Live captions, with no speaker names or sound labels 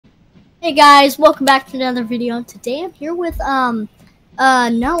Hey guys, welcome back to another video. Today I'm here with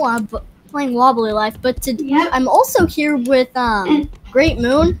Noah playing Wobbly Life, but I'm also here with Great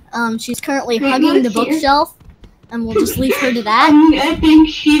Moon. She's currently hugging the bookshelf, and we'll just leave her to that. I think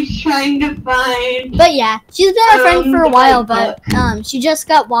she's trying to find. But yeah, she's been our friend for a while, but she just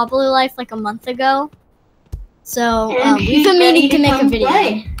got Wobbly Life like a month ago. So we've been meaning to make a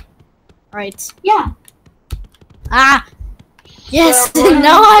video. Right. Yeah. Ah. Yes,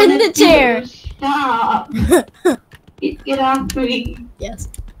 Noah in the chair. Stop. Get off me. Yes.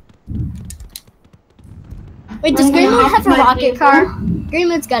 Wait, does Great Moon have a rocket car? Great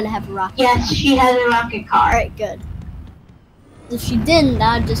Moon's gotta have a rocket car. Yes, she has a rocket car. Alright, good. If she didn't,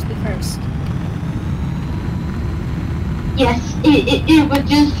 that would just be cursed. Yes, it would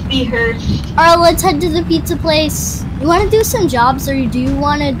just be hers. Alright, let's head to the pizza place. You want to do some jobs, or do you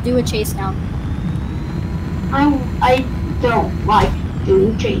want to do a chase down? I don't like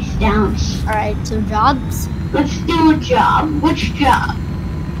doing chase downs. Alright, so jobs? Let's do a job. Which job?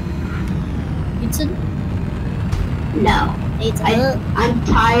 Pizza? No. Pizza. I'm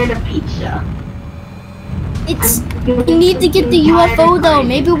tired of pizza. You need to get the UFO though.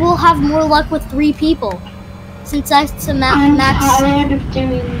 Maybe we'll have more luck with 3 people. Since that's a max. I'm tired of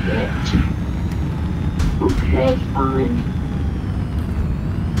doing it. Okay, fine.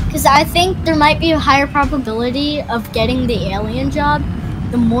 Because I think there might be a higher probability of getting the alien job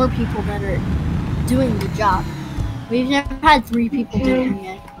the more people that are doing the job. We've never had 3 people doing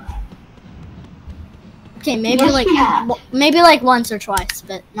it. Okay, maybe maybe like once or twice,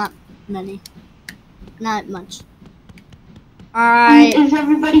 but not many. Not much. Alright. Is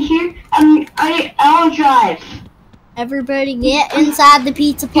everybody here? I'll drive. Everybody get inside the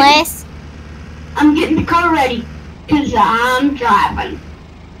pizza place. I'm getting the car ready, because I'm driving.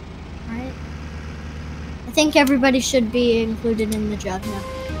 Alright. I think everybody should be included in the job now.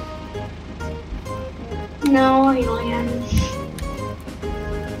 No aliens.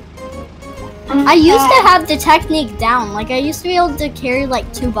 I used to have the technique down. Like, I used to be able to carry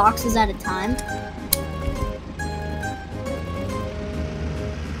like 2 boxes at a time.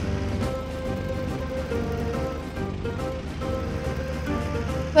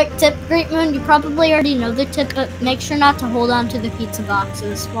 Quick tip, Great Moon, you probably already know the tip, but make sure not to hold on to the pizza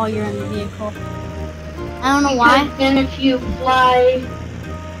boxes while you're in the vehicle. I don't know why. Then if you fly,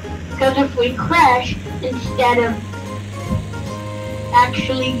 because if we crash, instead of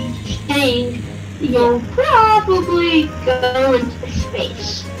actually staying, you'll probably go into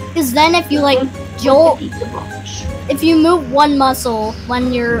space. Because then if you like jolt, if you move one muscle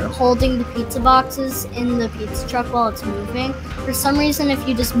when you're holding the pizza boxes in the pizza truck while it's moving, for some reason if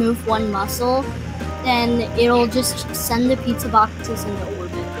you just move one muscle, then it'll just send the pizza boxes into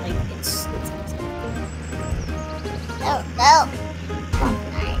orbit. Like it's no.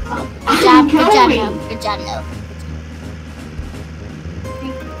 Good job, no. Good job, no.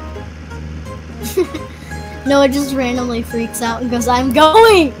 No, it just randomly freaks out and goes, I'm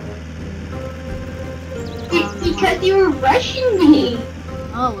going! Because you were rushing me.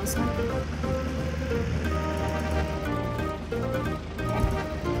 Oh, was that?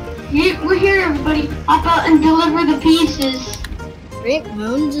 We're here, everybody. Hop out and deliver the pieces. Great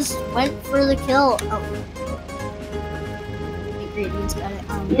Moon just went for the kill. Oh. Great Moon's got it.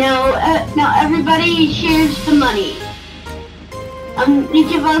 Now everybody shares the money.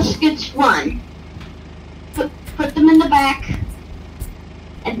 Each of us gets 1. Put them in the back.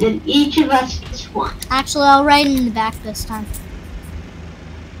 And then each of us gets 1. Actually, I'll write in the back this time.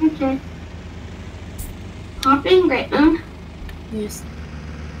 Okay. Hop in, Great Moon. Yes.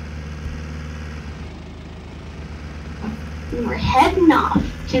 We're heading off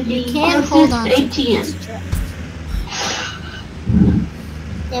to the hold on ATM.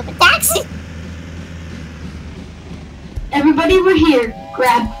 Yeah, but taxi. Everybody, we're here.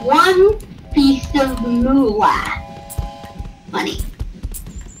 Grab 1 piece of moolah. Money.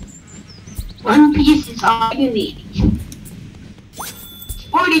 1 piece is all you need. It's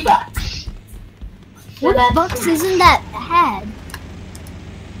 $40. So $40 isn't that bad.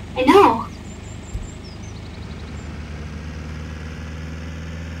 I know.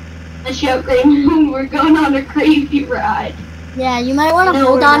 Let's show Great Moon we're going on a crazy ride. Yeah, you might want to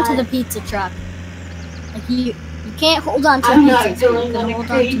hold on to the pizza truck. Like you can't hold on to I'm the not going on a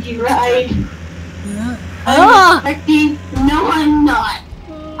crazy ride. Yeah. I'm respecting. No, I'm not.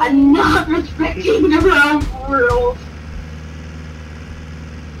 I'm not respecting the rules.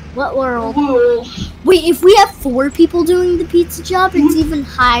 What world? Rules. Wait, if we have 4 people doing the pizza job, it's even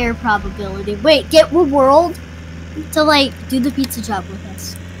higher probability. Wait, get what world to like do the pizza job with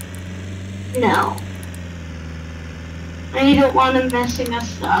us? No. I don't want them messing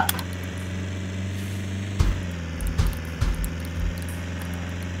us up.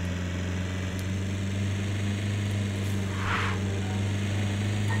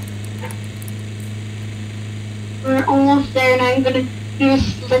 I'm gonna do a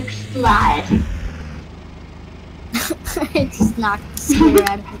slick slide. I just knocked the scooter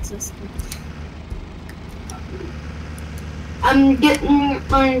out of its system. I'm getting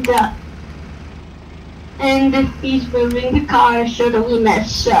lined up. And he's moving the car so that we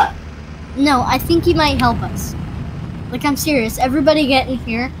mess up. No, I think he might help us. Like, I'm serious. Everybody get in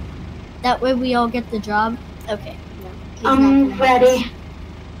here. That way we all get the job. Okay. No, he's not I'm gonna help ready. us.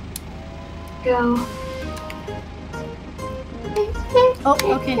 Go. Oh,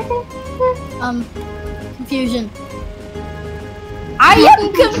 okay. Confusion. I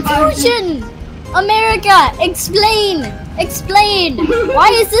am confusion! America, explain! Explain! Why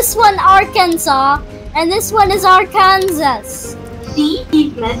is this one Arkansas and this one is Arkansas? See,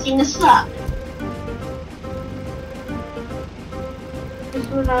 he's messing us up.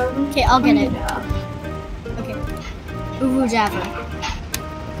 Okay, I'll get it. Okay. Uwu Jabber.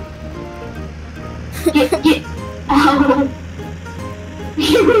 Get out.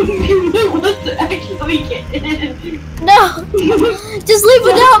 What's actually getting? No! Just leave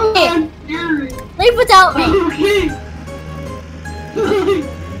without me! Leave without me!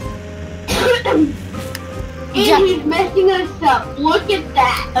 Okay. And he's messing us up. Look at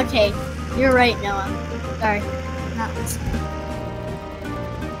that. Okay, you're right, Noah. Sorry. Not listening.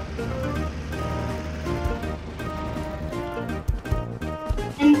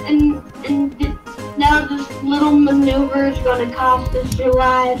 And now this little maneuver is gonna cost us your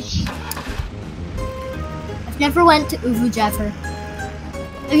lives. I've never went to Uwu Jabber.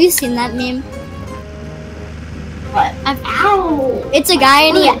 Have you seen that meme? What? Ow! It's a guy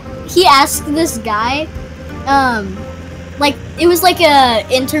and he asked this guy, like, it was like a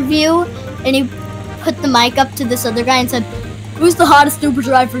interview, and he put the mic up to this other guy and said, "Who's the hottest Uber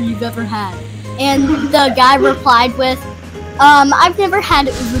driver you've ever had?" And the guy replied with, "I've never had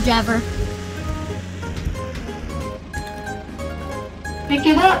Uwu Jabber." Pick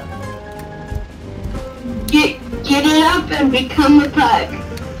it up. Get it up and become a pug.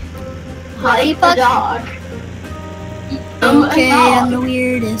 Like a dog. Okay, I'm the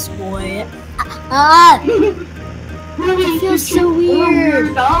weirdest boy. Ah! It feels so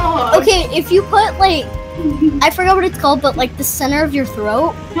weird. Okay, if you put, like, I forgot what it's called, but like the center of your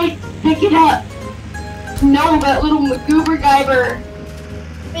throat. Pick it up. No, that little Magoober Guyber.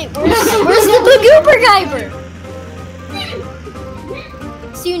 Wait, where's the Magoober Guyber?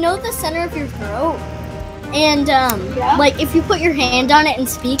 So you know the center of your throat? And, Yeah. like, if you put your hand on it and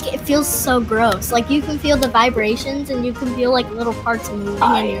speak, it feels so gross. Like, you can feel the vibrations, and you can feel, like, little parts moving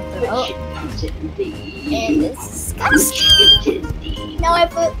in your throat. And it's disgusting. Now I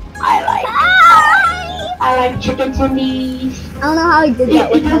put... I like chicken tendies. I don't know how I did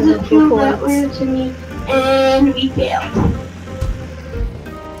that It with doesn't feel that chords. weird to me. And we failed.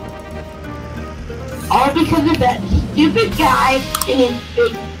 All because of that stupid guy and his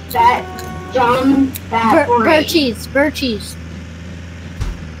big fat dumb fat brain. Birchies. Bird cheese.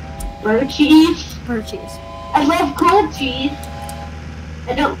 Birchies. I love cold cheese.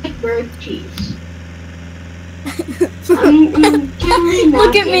 I don't like bird cheese. Look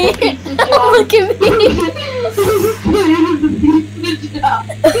at me. Look at me.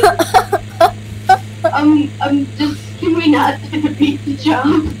 Can we not do the pizza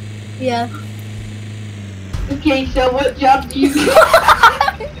job? Yeah. Okay, so what job do you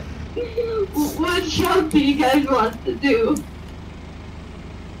what job do you guys want to do?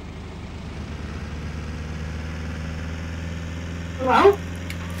 Hello?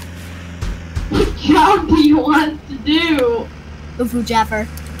 What job do you want to do? Uwu Jabber.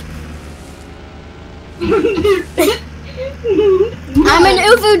 I'm an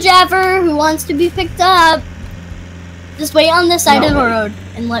Uwu Jabber who wants to be picked up. Just wait on the side of the road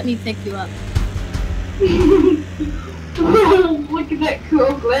and let me pick you up. Look at that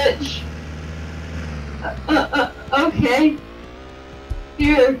cool glitch. Okay.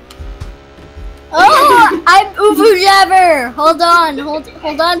 Here. Oh, I'm Uwu Jabber. Hold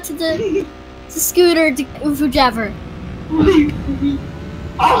on to the scooter to Uwu Jabber.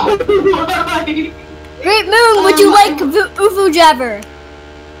 Oh my! Great Moon, would you like Uwu Jabber?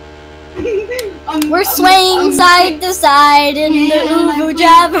 We're swaying side to side in the Uwu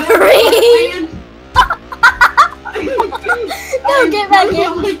Jabbery. No, get back in.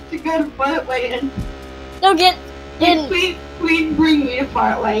 I like to go to Fartland. No, get in. Please bring me to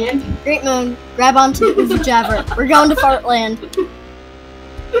Fartland. Great Moon, grab onto the Uwu Jabber. We're going to Fartland.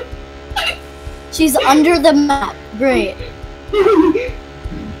 She's under the map. Great.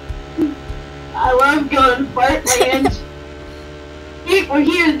 I love going to Fartland. Hey, we're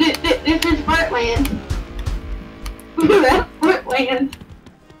here. This is Fartland. We're at Fartland.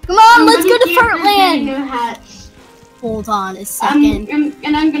 Come on, let's go to Fartland. New hats. Hold on a second.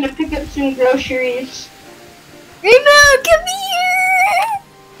 And I'm gonna pick up some groceries. Greatmoon, come here!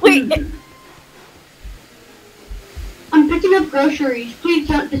 Wait. I'm picking up groceries. Please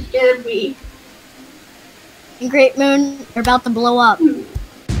don't disturb me. And Greatmoon, you're about to blow up.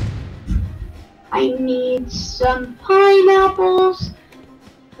 I need some pineapples,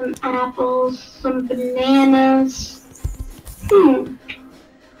 some apples, some bananas.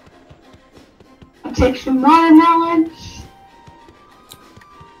 I'll take some watermelons.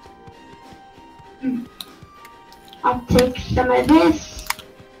 I'll take some of this,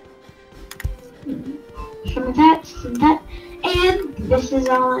 some of that, and this is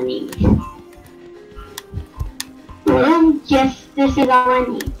all I need. Well, yes, this is all I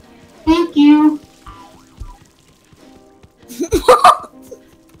need. Thank you.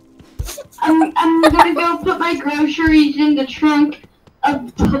 I'm gonna go put my groceries in the trunk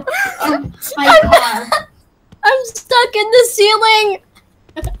of my car. I'm stuck in the ceiling.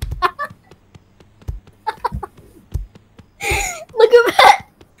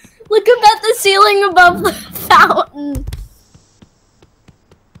 Look up at the ceiling above the fountain.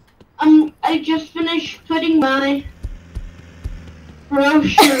 I just finished putting my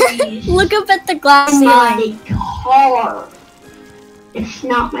groceries. Look up at the glass in ceiling. my car. It's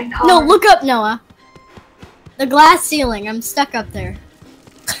not my car. No, look up, Noah. The glass ceiling. I'm stuck up there.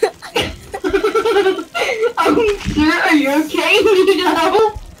 Sir, are you okay?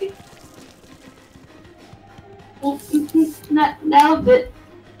 No. Well, now that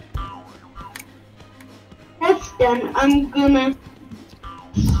that's done, I'm gonna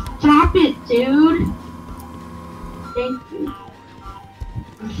stop it, dude. Thank you.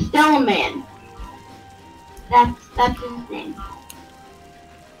 Stella Man. That's his name.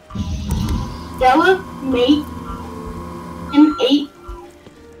 Stella mate and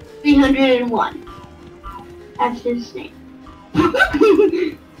 8301. That's his name.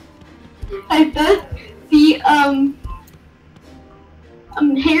 I bet the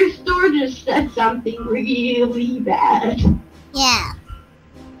hair store just said something really bad. Yeah.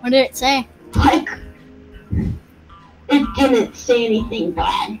 What did it say? Like, it didn't say anything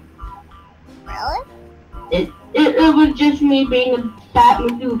bad. Really? It was just me being a fat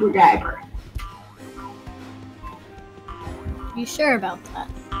MacGuber driver. You sure about that?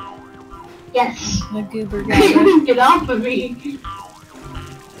 Yes. MacGuber driver. Get off of me.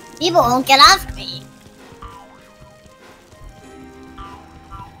 People won't get off me.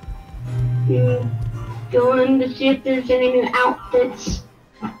 Going to see if there's any new outfits.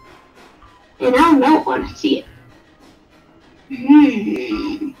 And I don't want to see it.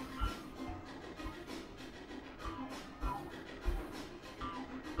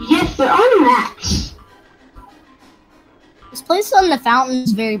 Yes, there are maps. This place on the fountain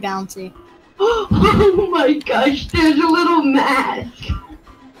is very bouncy. Oh my gosh, there's a little mask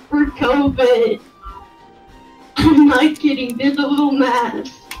for COVID. I'm not kidding, there's a little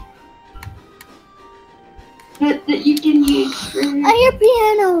mask that you can use for... I hear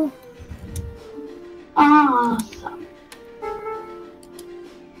piano. Awesome.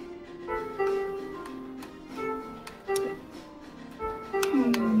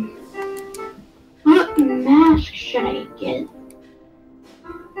 What mask should I get?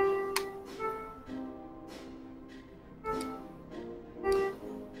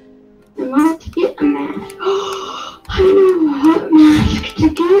 Let's get a mask. I know what mask to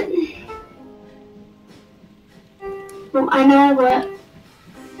get. Well, I know what.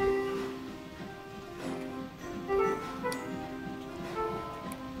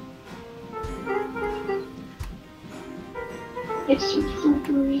 Get some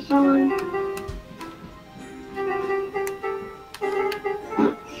flippers on.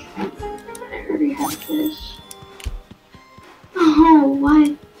 I already have this. Oh,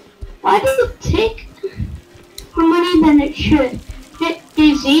 why does it take more money than it should?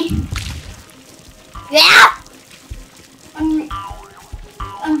 Daisy? Yeah!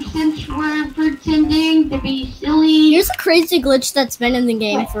 Since we're pretending to be silly... Here's a crazy glitch that's been in the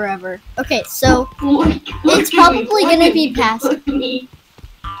game forever. Okay, so Look it's at probably me, gonna be past. Look at me.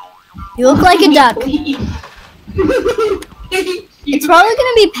 You look like a duck. Please. It's probably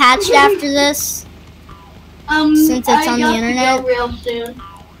gonna be patched after this. Since it's on the internet. To go real soon.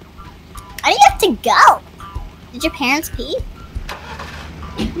 Why do you have to go? Did your parents pee?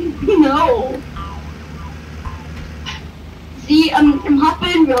 No. See, I'm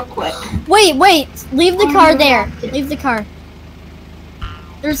hopping in real quick. Wait, leave the car there. Leave the car.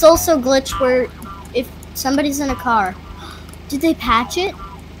 There's also a glitch where if somebody's in a car. Did they patch it?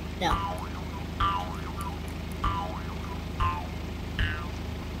 No.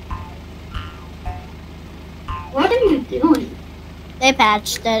 What in the They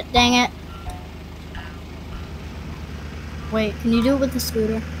patched it. Dang it. Wait, can you do it with the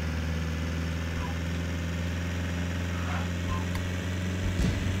scooter?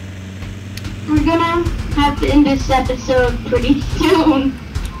 We're gonna have to end this episode pretty soon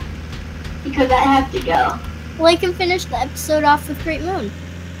because I have to go. Well, I can finish the episode off with Great Moon.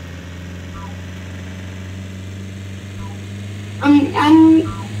 I'm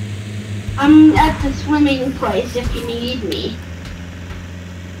at the swimming place if you need me.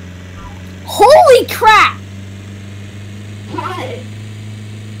 Holy crap! What?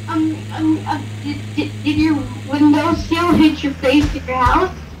 Did your window sill hit your face at your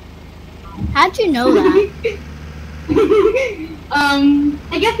house? How'd you know that?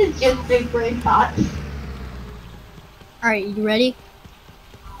 I guess it's just big brain thoughts. Alright, you ready?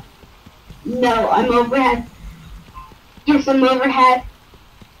 No, I'm overhead. Yes, I'm overhead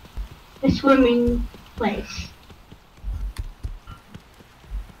the swimming place.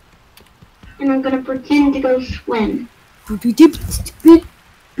 And I'm gonna pretend to go swim. Because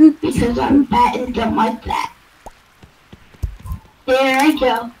I'm fat and don't like that. There I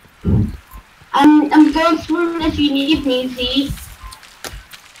go. I'm going swimming if you need me, Z.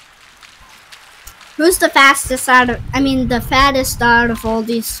 Who's the fattest out of all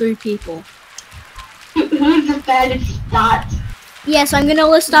these three people? Who's the fattest dot? Yes, I'm gonna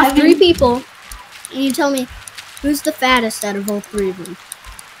list off three people, and you tell me who's the fattest out of all three of them.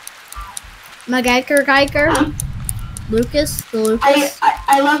 My Geiger, Lucas, the Lucas.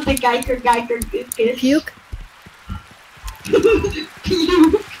 I love the Geiger Lucas. Puke.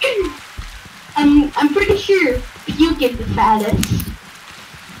 Puke. I'm pretty sure Puke is the fattest.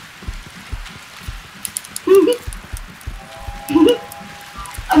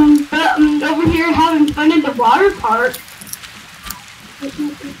 But I'm over here having fun at the water park.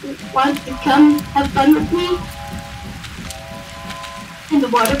 Want to come have fun with me? In the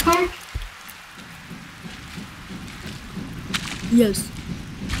water park? Yes.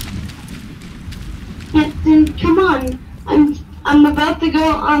 Yes, then come on. I'm about to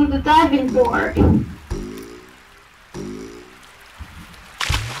go on the diving board.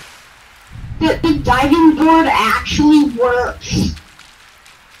 The diving board actually works.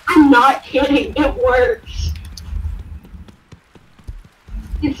 I'm not kidding, it works.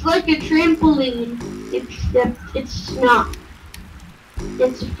 It's like a trampoline, except it's not.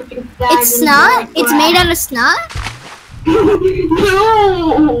 It's a freaking diving It's snot? board. It's made out of snot?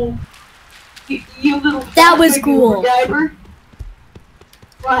 No! You little That was cool. Diver.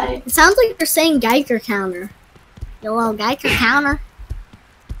 What? It sounds like you're saying Geiger counter. Your little Geiger counter.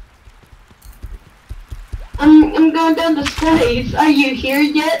 I'm going down the stairs. Are you here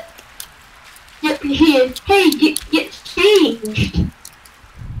yet? Yep, you're here. Hey, get changed.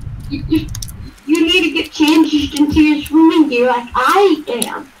 You need to get changed into your swimming gear like I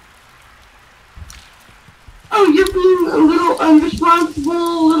am. Oh, you're being a little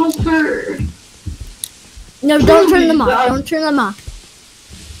unresponsible little turd. No, don't turn them off. Don't turn them off.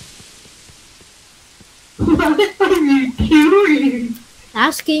 What are you doing?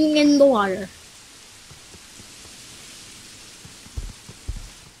 Asking in the water.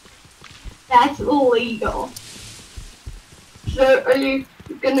 That's illegal. So, are you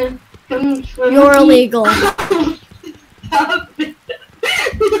gonna come swim? You're with me? illegal. Stop it.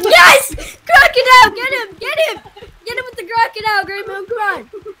 Yes! Crocodile! Get him! Get him! Get him with the crocodile, Great Moon, come on!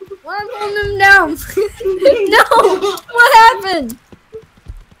 Well, I'm holding him down. No! What happened?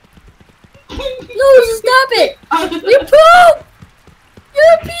 No, stop it! You poop!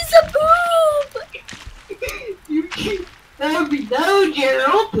 You're a piece of poop! No,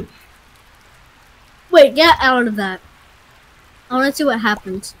 Gerald. Wait, get out of that. I want to see what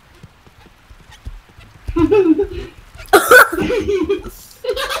happens. I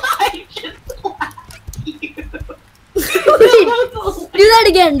just laughed at you. Do that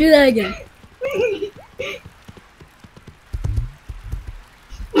again, do that again.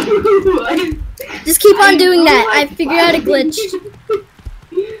 Just keep on doing that. I figured out a glitch.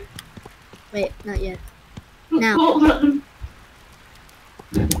 Wait, not yet. Now. Hold on.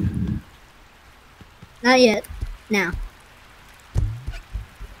 Not yet. Now.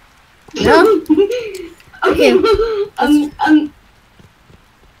 No? Okay.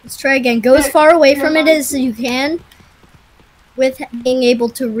 Let's try again. Go as far away from it as you can with being able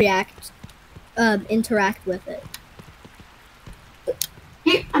to interact with it.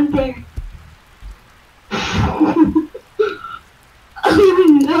 Here, I'm there.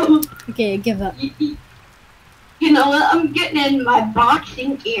 Oh no. Okay, give up. You know what? I'm getting in my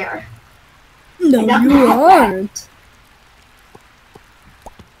boxing gear. No, you aren't.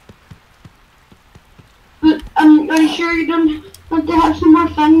 But are you sure you don't Want to have some more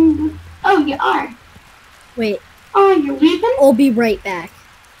fun? Oh, you are. Wait, Oh, you're leaving? I'll be right back.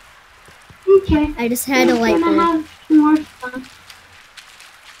 Okay. I just had a light We're gonna bulb. have some more fun.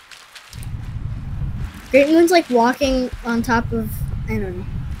 Great Moon's like walking on top of, I don't know.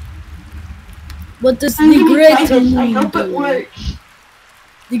 What does I'm the gonna Great try this. I Moon hope it do? works.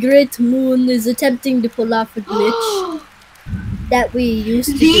 The Great Moon is attempting to pull off a glitch that we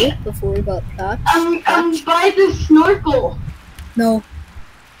used to do before we got caught. By the snorkel. No.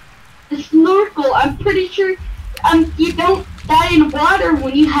 The snorkel. I'm pretty sure you don't die in water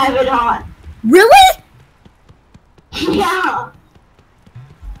when you have it on. Really? Yeah.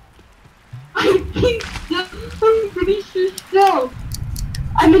 I think so. I'm pretty sure so.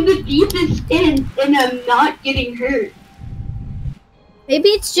 I'm in the deepest end and I'm not getting hurt. Maybe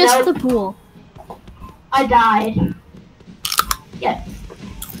it's just Nope. the pool. I died. Yes.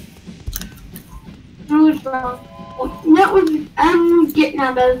 That was wrong. That was I'm getting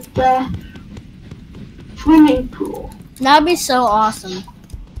out of the swimming pool. That'd be so awesome.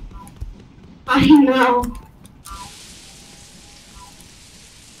 I know.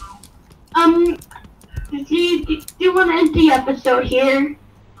 Do you want to end the episode here?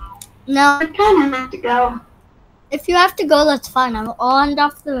 No, I kind of have to go. if you have to go, that's fine. I'll end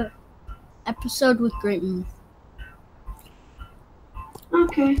off the episode with Great Moon.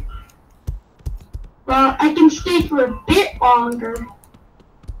 Okay. Well, I can stay for a bit longer,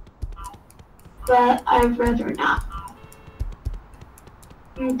 but I'd rather not.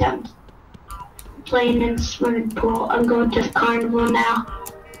 I'm done playing in the swimming pool. I'm going to the carnival now.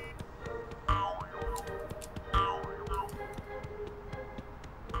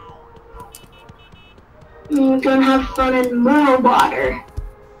 We're gonna have fun in more water.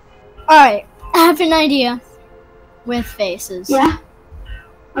 Alright, I have an idea with faces. Yeah?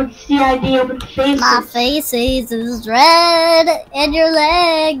 What's the idea with the faces? My face is red and your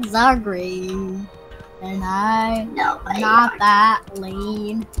legs are green. And I'm No, not that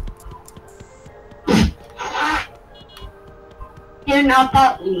lean. You're not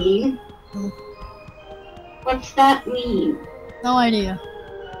that lean. Hmm. What's that mean? No idea.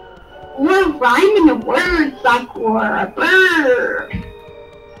 We're rhyming the words like we're a bird.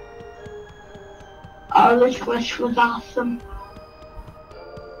 Oh, this glitch was awesome.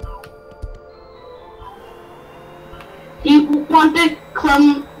 Do you want to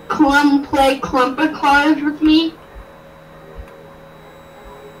play clumper cars with me?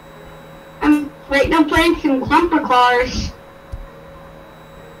 I'm right now playing some clumper cars.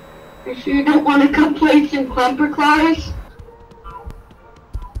 You sure you don't want to come play some clumper cars?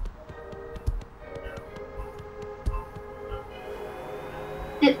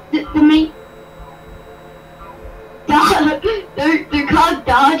 The main... They're called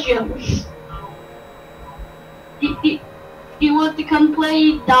Dodgems. Do you want to come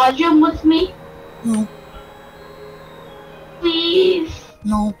play Dodgem with me? No. Please?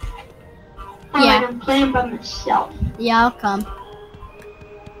 No. Alright, I'm playing by myself. Yeah, I'll come.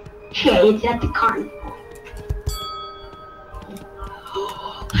 Okay, it's at the carnival.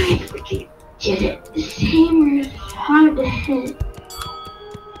 I freaking did it. This hammer is hard to hit.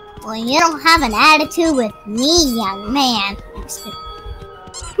 Well, you don't have an attitude with me, young man.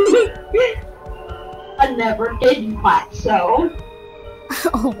 I never did quite so.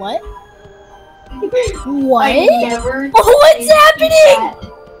 What? What? I never What's did happening?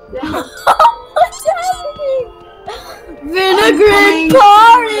 that. What's happening? Vinaigrette I'm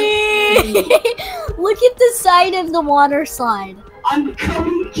party! Look at the side of the water slide. I'm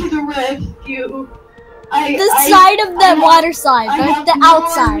coming to the rescue. The side of the water slide, like the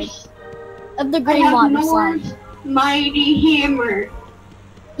outside of the green water slide. Mighty hammer.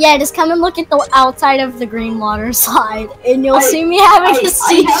 Yeah, just come and look at the outside of the green water slide, and you'll see me having a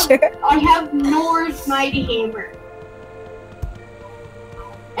seizure. I have Nor's mighty hammer.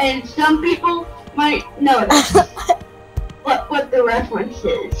 And some people might know what the reference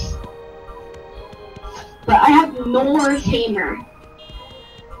is. But I have Nor's hammer.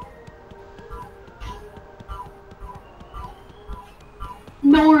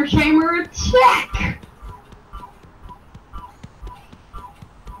 Nor's hammer attack!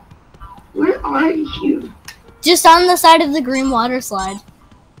 Where are you? Just on the side of the green water slide.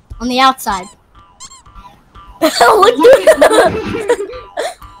 On the outside. Look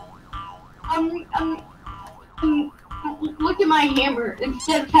look at my hammer.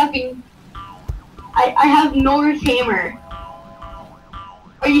 Instead of having... I have Nor's hammer.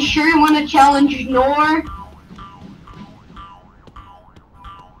 Are you sure you want to challenge Nor?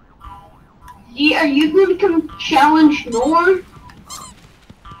 Are you going to come challenge Nor?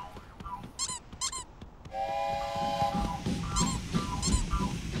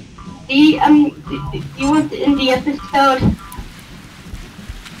 See, you want to end the episode?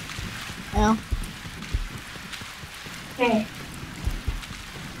 No. Okay.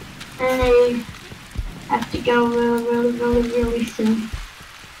 I have to go really soon.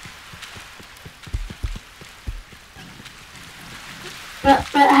 But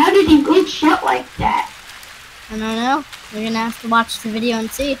how did you glitch out like that? I don't know. You're gonna have to watch the video and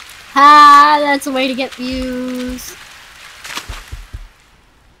see. Ha! That's a way to get views.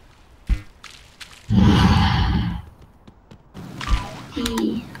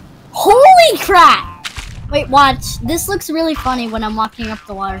 Holy crap! Wait, watch. This looks really funny when I'm walking up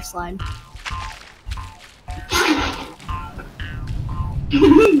the water slide.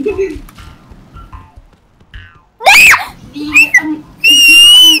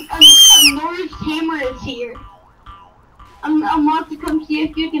 Nora's hammer is here. I want to come see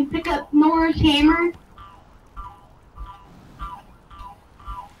if you can pick up Nora's hammer.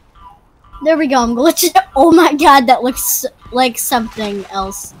 There we go, I'm glitching. Oh my god, that looks like something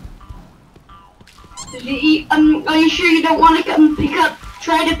else. Are you sure you don't want to come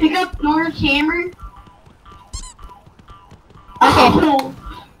try to pick up Nora's hammer? Okay.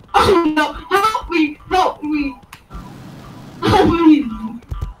 Oh no, help me, help me. Help me.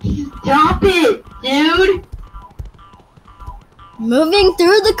 Stop it, dude. Moving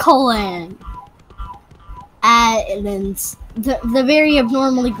through the colon. Islands. The very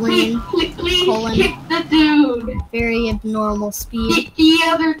abnormally green please colon. kick the dude. Very abnormal speed. Kick the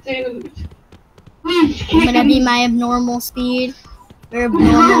other dude. Please kick I'm gonna him. be my abnormal speed. Very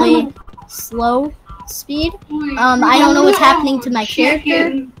abnormally slow speed. I don't know what's happening to my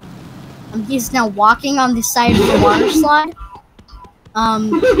character. He's now walking on the side of the water slide.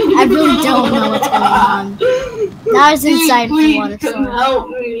 I really don't know what's going on. Now he's inside the water Please come slide. help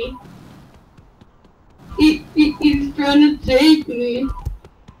me. He's trying to take me.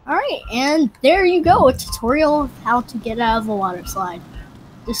 Alright, and there you go, a tutorial of how to get out of the water slide.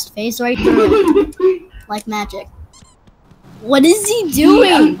 Just phase right through it, like magic. What is he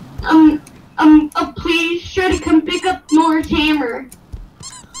doing? Please try to come pick up Nora's hammer.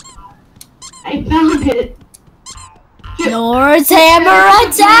 I found it. Nora's hammer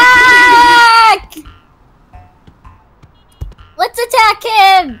attack! Let's attack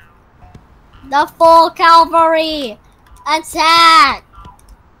him! The full cavalry attack!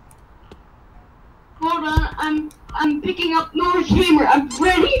 Hold on, I'm picking up Nora's hammer. I'm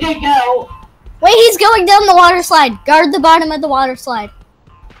ready to go. Wait, he's going down the water slide. Guard the bottom of the water slide.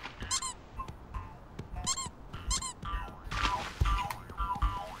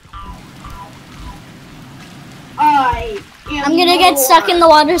 I'm gonna get stuck in the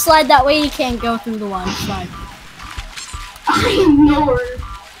water slide. That way he can't go through the water slide. I'm Nora.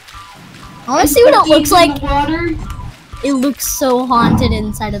 I wanna see what it looks like. Water. It looks so haunted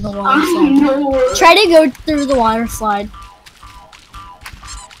inside of the water I'm slide. Nora. Try to go through the water slide.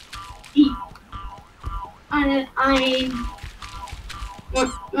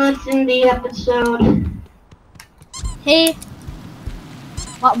 What's in the episode? Hey,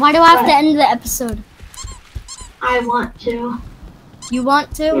 why do I have to end the episode? I want to. You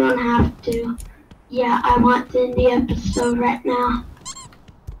want You to? don't have to. Yeah, I want to end the episode right now.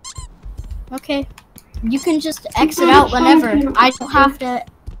 Okay. You can just exit out whenever. I don't have to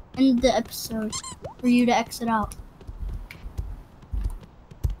end the episode for you to exit out.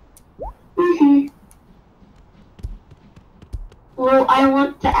 Well, I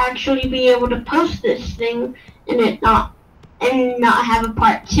want to actually be able to post this thing and not have a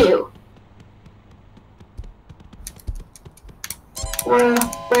part 2.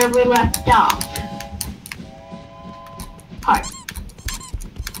 Where we left off. Part.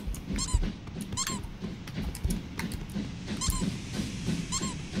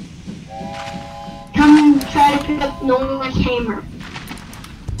 Come and try to pick up Nora's hammer.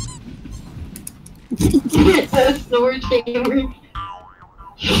 That's Nora's hammer.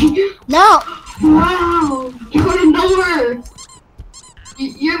 No! Wow! You're Nora!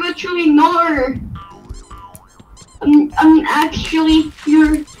 You're literally Nora! I'm actually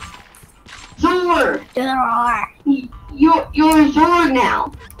your Zor! You're Zor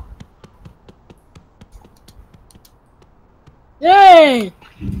now! Yay!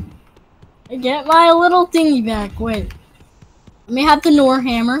 I get my little thingy back. Wait. Let me have the Nor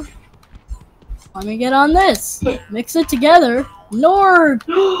hammer. Let me get on this. Mix it together. Nord!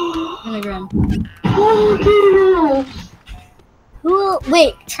 Anagram. Who?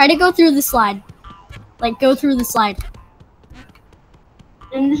 Wait, try to go through the slide. Like, go through the slide.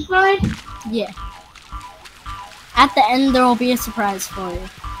 In the slide? Yeah. At the end, there will be a surprise for you.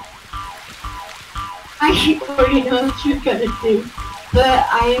 I already know what you're gonna do. but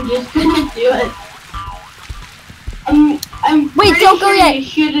I am just gonna do it. Wait, don't go yet.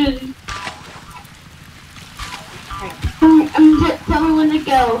 Tell me when to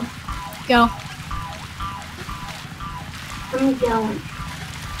go. Go. I'm going.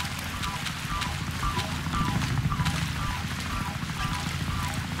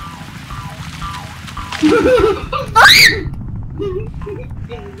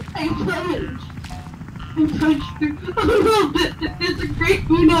 I plunged. I punched through. Oh no, there's a great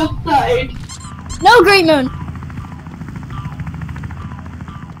moon outside. No, great moon.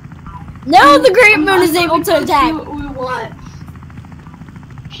 No, the great moon is able to attack. What we want.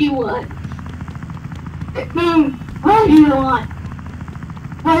 She wants. Great moon, what do you want?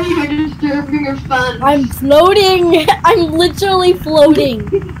 Why are you disturbing her fun? I'm floating. I'm literally floating.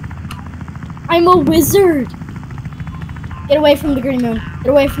 I'm a wizard. Get away from the great moon. Get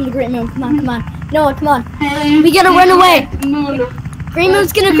away from the great moon. Come on, come on. Noah, come on. Hey, We gotta run away. Moon. Great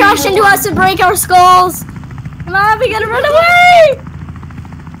moon's gonna crash into us and break our skulls. Come on, we gotta run away.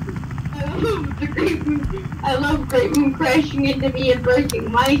 The great moon. I love great moon crashing into me and breaking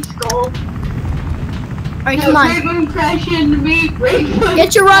my skull. All right, come on. Great moon crashing into me. Great moon.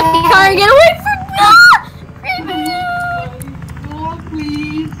 Get your rocket car and get away from Great moon. Oh,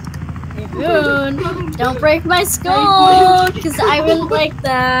 please. Great moon, don't break my skull, because I wouldn't like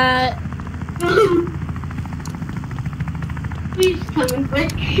that. Please come in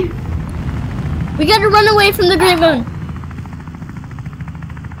quick. We gotta run away from the great moon.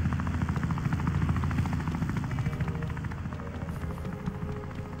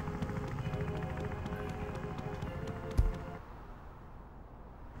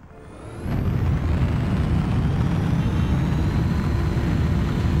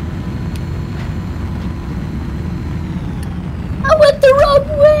 I went the wrong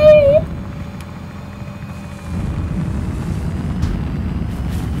way.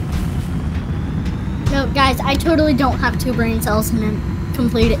 No, guys, I totally don't have 2 brain cells and I'm a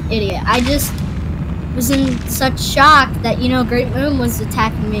complete idiot. I just was in such shock that, you know, Great Moon was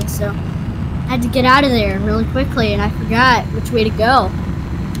attacking me, so I had to get out of there really quickly and I forgot which way to go.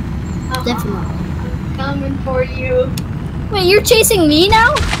 Definitely. I'm coming for you. Wait, you're chasing me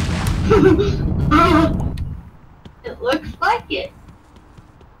now? It looks like it.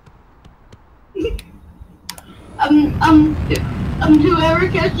 Whoever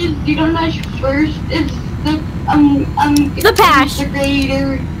catches Xenonash first is The Pash. the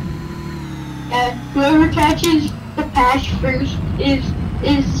greater. Yeah, whoever catches the Pash first is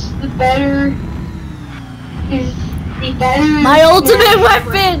the better. Is the better. My ultimate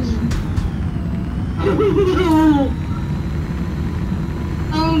weapon!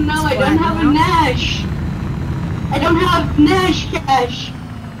 Oh no, I don't have a Nash. I don't have Nash Cash.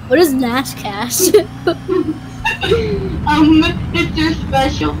 What is Nash Cash? It's your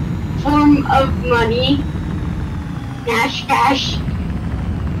special form of money. Nash Cash.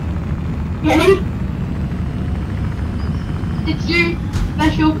 Okay? It's your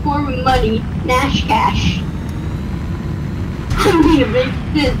special form of money. Nash Cash. I'm gonna make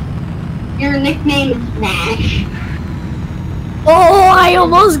this. Your nickname is Nash. Oh, I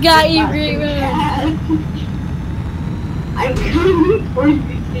almost got you, Great Moon. I'm coming for you,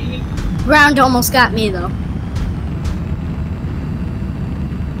 see. Ground almost got me, though.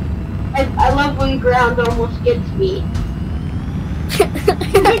 I love when ground almost gets me.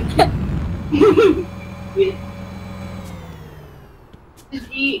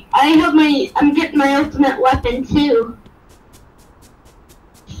 See, I'm getting my ultimate weapon too.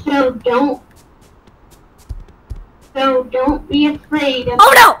 So don't be afraid. I'm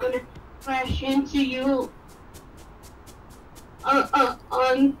Oh, no! gonna crash into you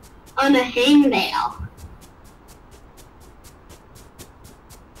on a hangnail.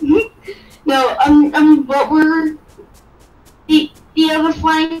 No, what were the other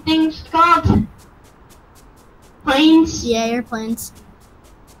flying things called? Planes? Yeah, airplanes.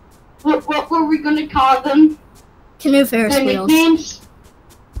 What were we gonna call them? Canoe Ferris Their wheels. nicknames?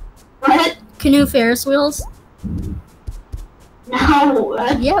 What? Canoe Ferris wheels? No,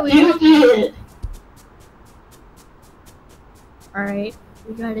 that's Yeah, we stupid. Alright,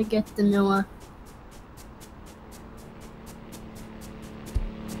 we gotta get the Noah.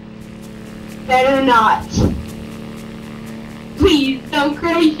 Better not. Please don't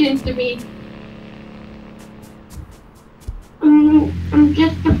crash into me. I'm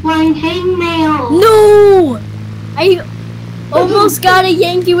just a flying hangnail. No! I almost got a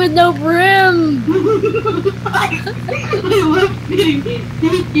Yankee with no brim! I love being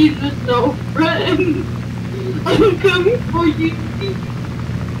Yankees with no friends. I'm coming for you.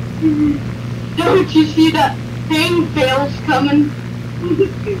 Don't you see that hang fails coming?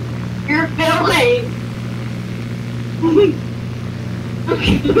 You're failing.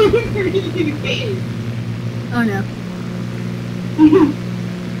 Oh no.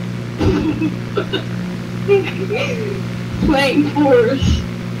 Playing force.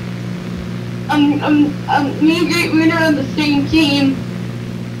 Me and greatmoon are on the same team,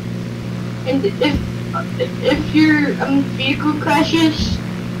 and if your vehicle crashes,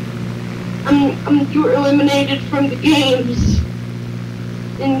 you're eliminated from the games,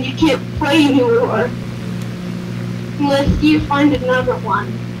 and you can't play anymore unless you find another one.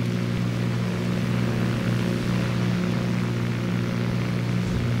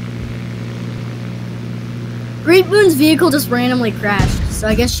 Greatmoon's vehicle just randomly crashed, so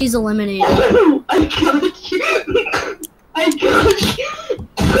I guess she's eliminated. I got you. I got you.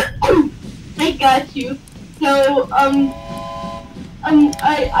 I got you. So, I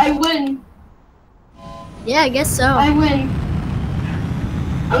win. Yeah, I guess so. I win.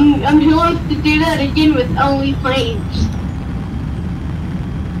 Who wants to do that again with only planes?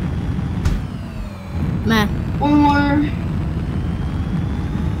 Meh. Or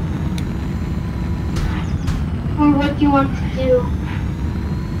what do you want to do?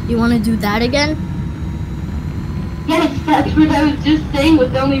 You want to do that again? Yes, that's what I was just saying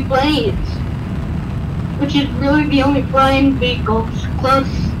with only planes. Which is really the only flying vehicles. Close.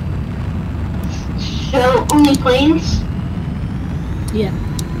 So, only planes? Yeah.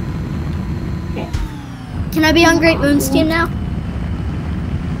 Okay. Can I be on Greatmoon's team now?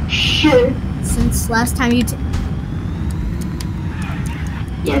 Sure. Since last time you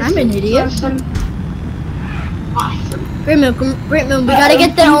Yes. I'm an idiot. Awesome. Greatmoon, we gotta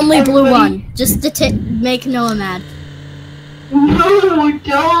get the only blue one. Just to make Noah mad. No,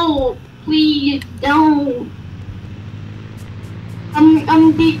 don't. Please, don't.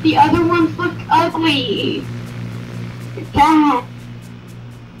 The other ones look ugly. Bad.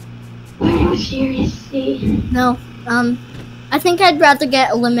 No, seriously. No, I think I'd rather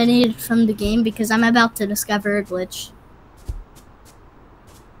get eliminated from the game because I'm about to discover a glitch.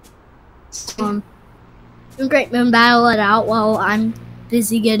 You and Greatmoon battle it out while I'm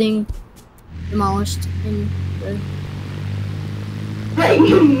busy getting demolished in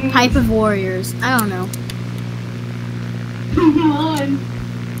the type of warriors. I don't know. Come on.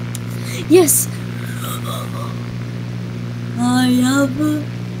 Yes! I have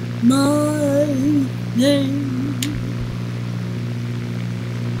my name.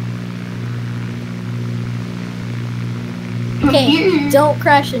 Okay, don't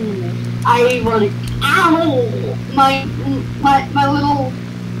crash into me. I want to. Ow! My little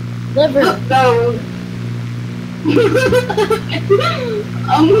Liver. foot bone.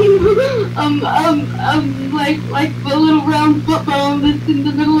 Like the little round foot bone that's in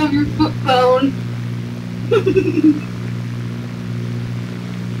the middle of your foot bone.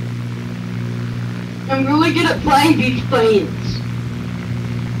 I'm really good at flying these planes.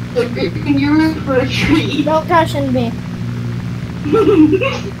 So can you root for a tree? Don't crash into me.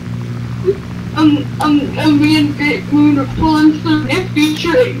 Me and Greatmoon are pulling some empty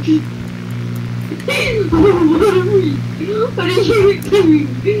trees. What are you doing?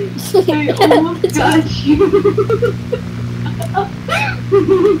 I almost got you.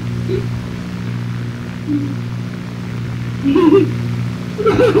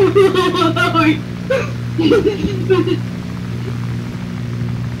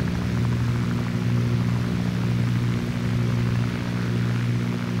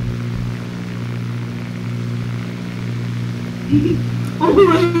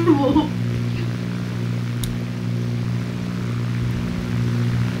 Horrible.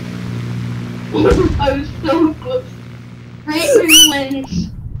 I was so close. Greatmoon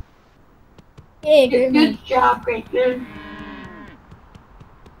wins. Hey, Greatmoon. Good job, Greatmoon.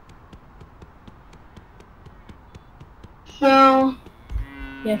 So,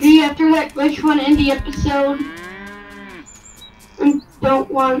 Yes. do you have to let which one end the episode? I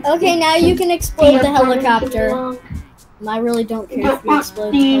don't want. Okay, now you can explode the episode to helicopter. be long. I really don't care Don't if you want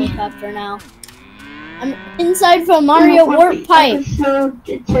explode the- the helicopter now. I'm inside from Mario I don't want Warp the Pipe. episode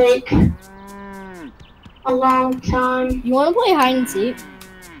to take a long time You want to play hide and seek?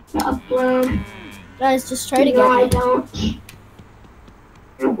 to upload. Guys, just try to No, I get me. don't.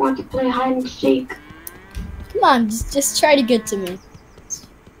 I don't want to play hide and seek. Come on, just try to get to me.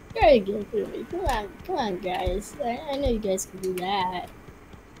 Try to get to me. Come on, guys. I know you guys can do that.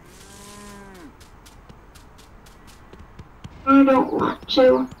 I don't want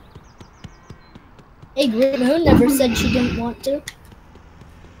to. Hey, Greatmoon never said she didn't want to.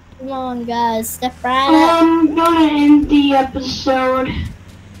 Come on, guys, step right up. I'm gonna end the episode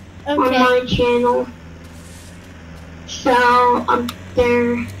on Okay. my channel. So,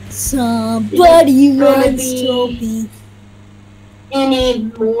 there Somebody gonna once be told me. any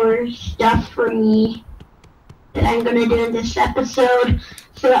more stuff for me that I'm gonna do in this episode.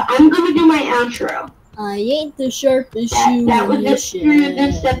 So I'm gonna do my outro. I ain't the sharpest shoe That in was the it through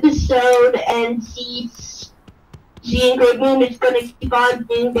this shed. episode, and Z and Greatmoon is gonna keep on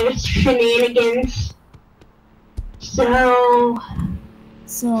doing their shenanigans. So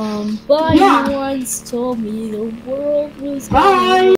Somebody yeah. once told me the world was Bye.